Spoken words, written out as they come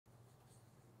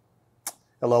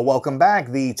Hello, welcome back.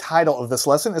 The title of this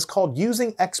lesson is called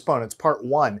Using Exponents, Part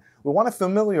 1. We want to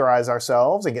familiarize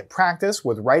ourselves and get practice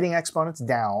with writing exponents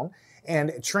down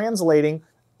and translating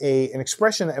an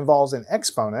expression that involves an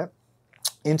exponent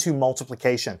into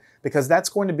multiplication, because that's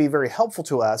going to be very helpful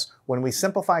to us when we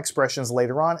simplify expressions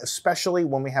later on, especially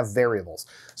when we have variables.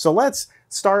 So let's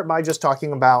start by just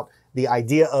talking about the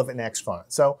idea of an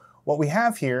exponent. So what we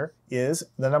have here is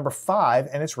the number 5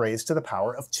 and it's raised to the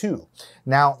power of 2.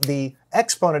 Now the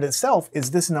exponent itself is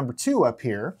this number 2 up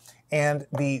here, and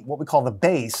what we call the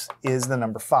base is the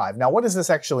number 5. Now what does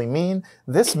this actually mean?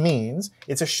 This means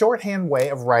it's a shorthand way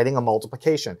of writing a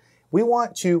multiplication. We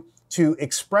want to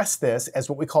express this as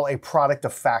what we call a product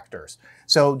of factors.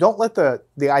 So don't let the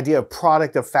idea of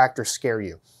product of factors scare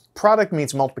you. Product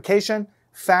means multiplication,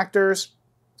 factors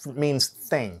means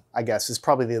thing, I guess, is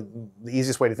probably the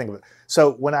easiest way to think of it.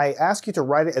 So when I ask you to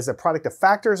write it as a product of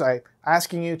factors, I'm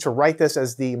asking you to write this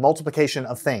as the multiplication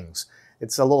of things.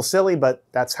 It's a little silly, but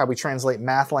that's how we translate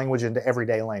math language into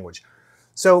everyday language.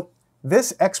 So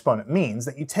this exponent means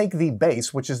that you take the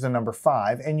base, which is the number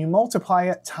 5, and you multiply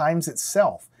it times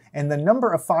itself. And the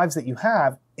number of 5s that you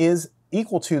have is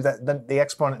equal to the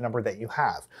exponent number that you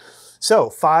have. So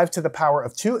 5 to the power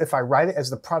of 2, if I write it as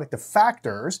the product of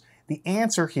factors, the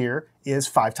answer here is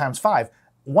 5 times 5.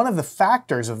 One of the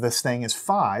factors of this thing is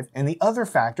 5, and the other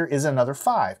factor is another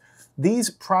 5.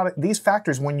 These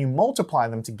factors, when you multiply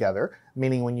them together,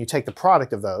 meaning when you take the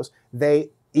product of those, they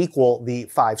equal the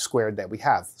 5 squared that we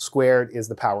have. Squared is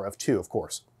the power of 2, of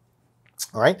course.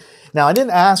 All right. Now, I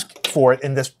didn't ask for it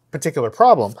in this particular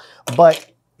problem,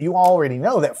 but you already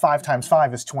know that 5 times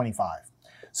 5 is 25.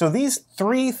 So these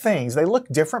three things, they look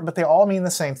different, but they all mean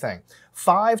the same thing.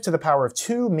 5 to the power of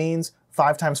 2 means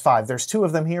 5 times 5. There's 2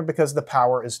 of them here because the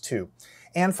power is 2.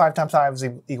 And 5 times 5 is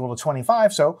equal to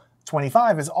 25, so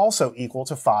 25 is also equal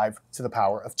to 5 to the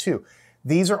power of 2.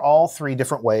 These are all three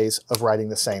different ways of writing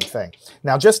the same thing.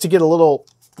 Now, just to get a little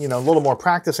more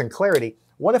practice and clarity,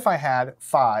 what if I had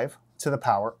 5 to the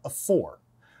power of 4?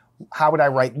 How would I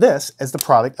write this as the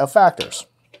product of factors?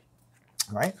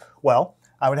 All right, well,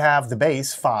 I would have the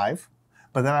base 5,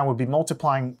 but then I would be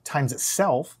multiplying times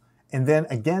itself, and then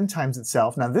again times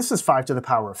itself. Now this is 5 to the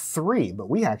power of 3, but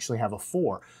we actually have a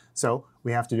 4. So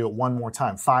we have to do it one more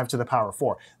time, 5 to the power of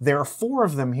 4. There are 4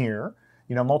 of them here,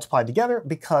 multiplied together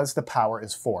because the power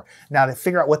is 4. Now to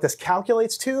figure out what this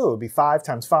calculates to, it would be 5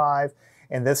 times 5,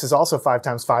 and this is also 5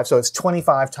 times 5, so it's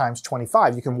 25 times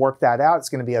 25. You can work that out. It's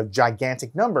going to be a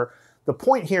gigantic number. The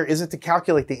point here isn't to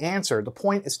calculate the answer. The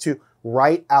point is to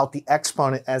write out the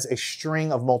exponent as a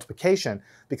string of multiplication,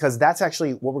 because that's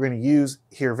actually what we're going to use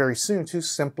here very soon to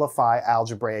simplify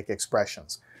algebraic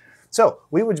expressions. So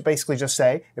we would basically just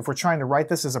say, if we're trying to write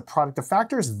this as a product of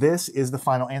factors, this is the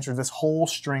final answer, this whole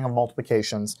string of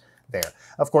multiplications there.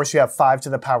 Of course, you have 5 to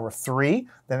the power of 3,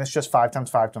 then it's just 5 times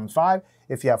 5 times 5.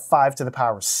 If you have 5 to the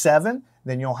power of 7,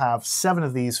 then you'll have 7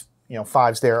 of these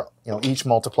 5s there, each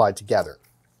multiplied together.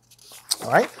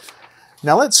 All right,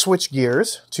 now let's switch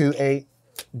gears to a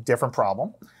different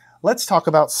problem. Let's talk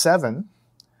about 7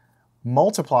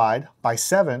 multiplied by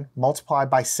 7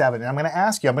 multiplied by 7. And I'm going to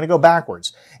ask you, I'm going to go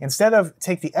backwards. Instead of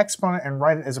take the exponent and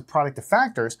write it as a product of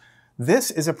factors,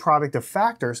 this is a product of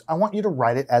factors. I want you to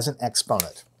write it as an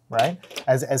exponent, right?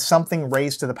 As something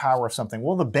raised to the power of something.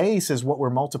 Well, the base is what we're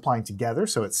multiplying together,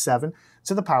 so it's 7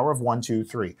 to the power of 1, 2,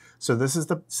 3. So this is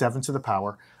the 7 to the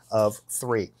power of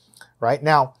 3, right?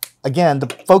 Now, again, the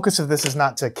focus of this is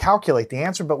not to calculate the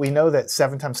answer, but we know that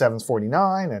 7 times 7 is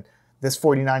 49, and this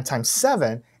 49 times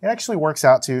 7, it actually works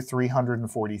out to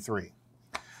 343.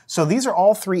 So these are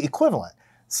all three equivalent.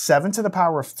 7 to the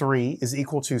power of 3 is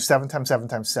equal to 7 times 7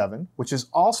 times 7, which is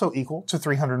also equal to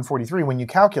 343 when you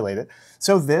calculate it.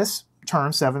 So this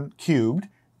term, 7 cubed,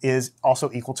 is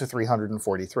also equal to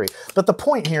 343. But the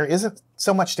point here isn't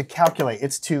so much to calculate,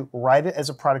 it's to write it as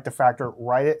a product of factor,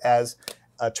 write it as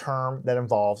a term that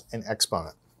involves an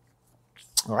exponent.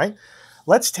 All right,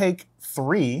 let's take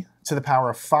 3 to the power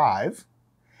of 5,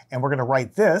 and we're going to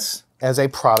write this as a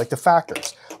product of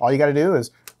factors. All you got to do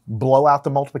is blow out the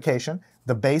multiplication.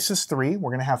 The base is 3. We're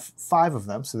going to have 5 of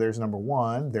them. So there's number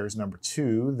 1, there's number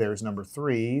 2, there's number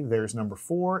 3, there's number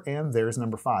 4, and there's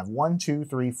number 5. 1, 2,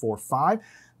 3, 4, 5.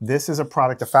 This is a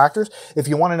product of factors. If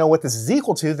you want to know what this is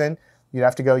equal to, then you'd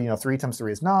have to go, 3 times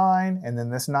 3 is 9, and then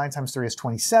this 9 times 3 is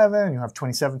 27, and you have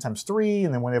 27 times 3,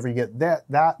 and then whenever you get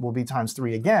that will be times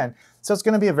 3 again. So it's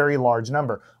going to be a very large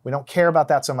number. We don't care about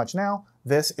that so much now.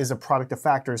 This is a product of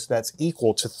factors that's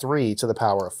equal to 3 to the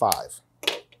power of 5.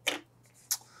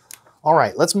 All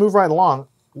right, let's move right along.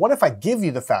 What if I give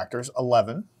you the factors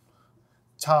 11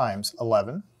 times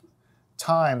 11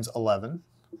 times 11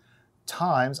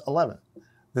 times 11?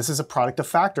 This is a product of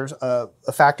factors. A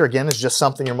factor, again, is just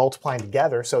something you're multiplying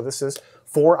together. So this is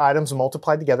 4 items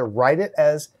multiplied together. Write it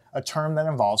as a term that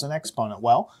involves an exponent.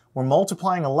 Well, we're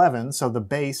multiplying 11, so the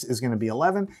base is going to be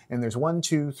 11, and there's 1,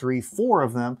 2, 3, 4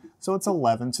 of them, so it's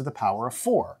 11 to the power of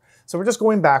 4. So we're just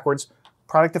going backwards.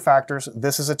 Product of factors,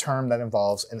 this is a term that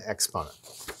involves an exponent.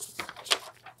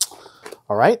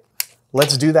 All right,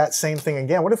 let's do that same thing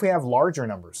again. What if we have larger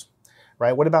numbers,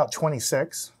 right? What about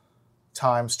 26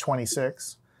 times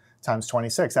 26 times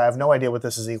 26? I have no idea what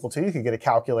this is equal to. You could get a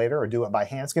calculator or do it by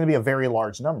hand. It's going to be a very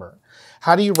large number.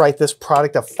 How do you write this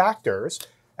product of factors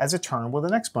as a term with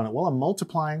an exponent? Well, I'm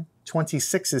multiplying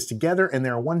 26's together, and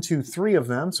there are 1, 2, 3 of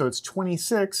them, so it's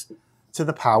 26 to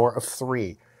the power of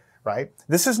 3, right?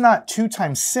 This is not 2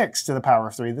 times 6 to the power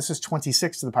of 3. This is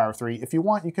 26 to the power of 3. If you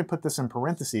want, you could put this in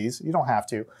parentheses. You don't have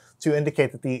to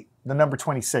indicate that the number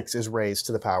 26 is raised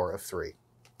to the power of 3.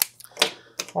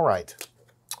 All right.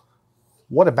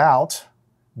 What about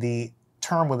the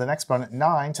term with an exponent,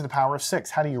 9 to the power of 6?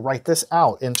 How do you write this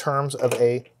out in terms of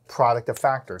a product of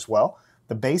factors? Well,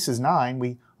 the base is 9.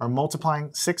 We are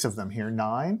multiplying 6 of them here.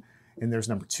 9, and there's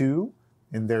number 2,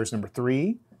 and there's number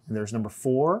 3, and there's number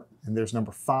 4, and there's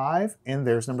number 5, and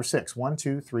there's number 6. 1,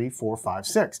 2, 3, 4, 5,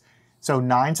 6. So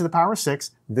 9 to the power of 6,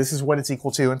 this is what it's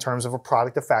equal to in terms of a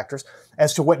product of factors.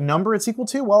 As to what number it's equal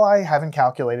to, well, I haven't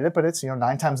calculated it, but it's,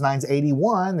 9 times 9 is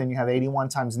 81. Then you have 81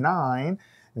 times 9,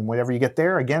 and whatever you get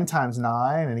there, again times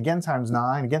 9, and again times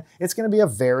 9, again. It's going to be a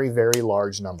very, very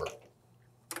large number.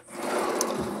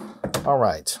 All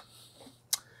right.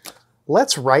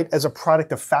 Let's write as a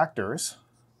product of factors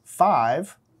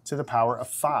 5 to the power of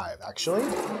 5, actually.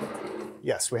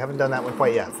 Yes, we haven't done that one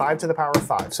quite yet. 5 to the power of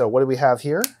 5. So what do we have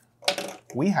here?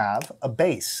 We have a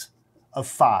base of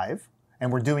 5,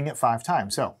 and we're doing it 5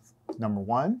 times. So number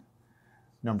 1,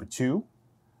 number 2,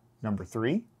 number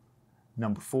 3,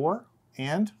 number 4,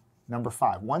 and number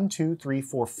 5. 1, 2, 3,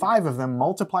 4, 5 of them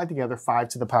multiplied together, 5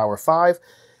 to the power of 5,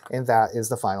 and that is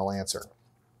the final answer.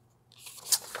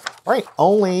 All right,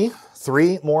 only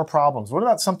 3 more problems. What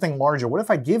about something larger? What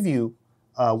if I give you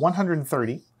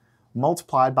 130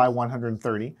 multiplied by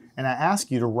 130, and I ask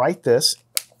you to write this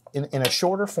in a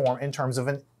shorter form in terms of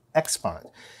an exponent?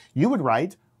 You would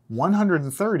write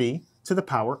 130 to the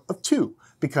power of 2,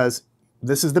 because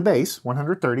this is the base,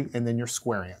 130, and then you're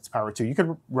squaring it. It's power of 2. You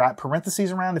could write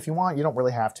parentheses around if you want. You don't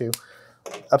really have to.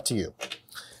 Up to you.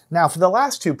 Now, for the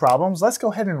last 2 problems, let's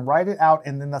go ahead and write it out,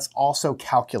 and then let's also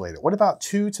calculate it. What about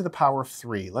 2 to the power of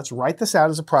 3? Let's write this out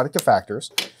as a product of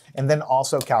factors, and then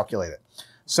also calculate it.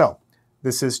 So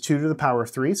this is 2 to the power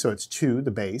of 3, so it's 2,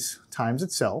 the base, times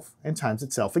itself, and times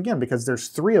itself again, because there's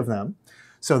 3 of them.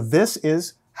 So this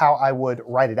is how I would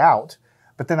write it out.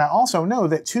 But then I also know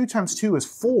that 2 times 2 is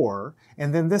 4,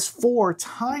 and then this 4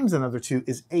 times another 2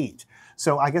 is 8.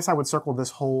 So I guess I would circle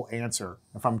this whole answer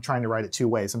if I'm trying to write it 2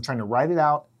 ways. I'm trying to write it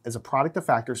out as a product of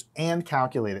factors and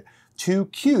calculate it. 2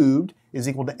 cubed is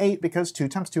equal to 8 because 2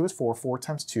 times 2 is 4, 4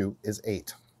 times 2 is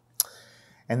 8.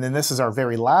 And then this is our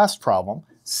very last problem,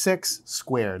 6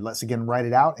 squared. Let's again write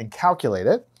it out and calculate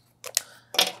it.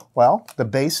 Well, the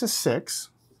base is 6,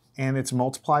 and it's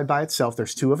multiplied by itself.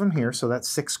 There's 2 of them here, so that's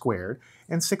 6 squared.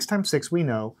 And 6 times 6, we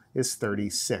know, is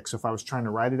 36. So if I was trying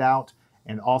to write it out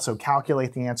and also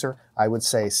calculate the answer, I would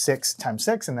say 6 times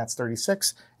 6, and that's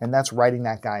 36, and that's writing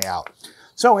that guy out.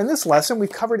 So in this lesson,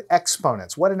 we've covered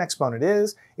exponents. What an exponent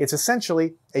is, it's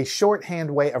essentially a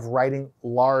shorthand way of writing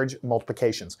large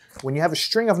multiplications. When you have a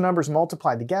string of numbers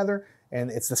multiplied together,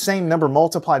 and it's the same number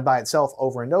multiplied by itself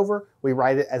over and over, we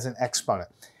write it as an exponent.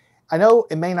 I know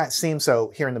it may not seem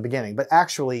so here in the beginning, but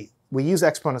actually we use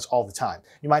exponents all the time.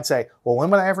 You might say, well,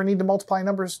 when would I ever need to multiply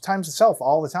numbers times itself?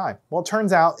 All the time. Well, it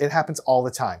turns out it happens all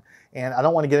the time. And I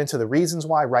don't want to get into the reasons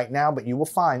why right now, but you will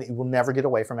find that you will never get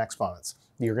away from exponents.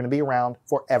 You're going to be around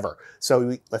forever.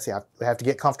 So let's see, we have to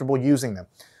get comfortable using them.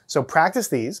 So practice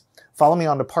these. Follow me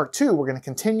on to part 2. We're going to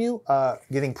continue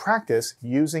getting practice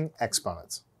using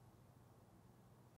exponents.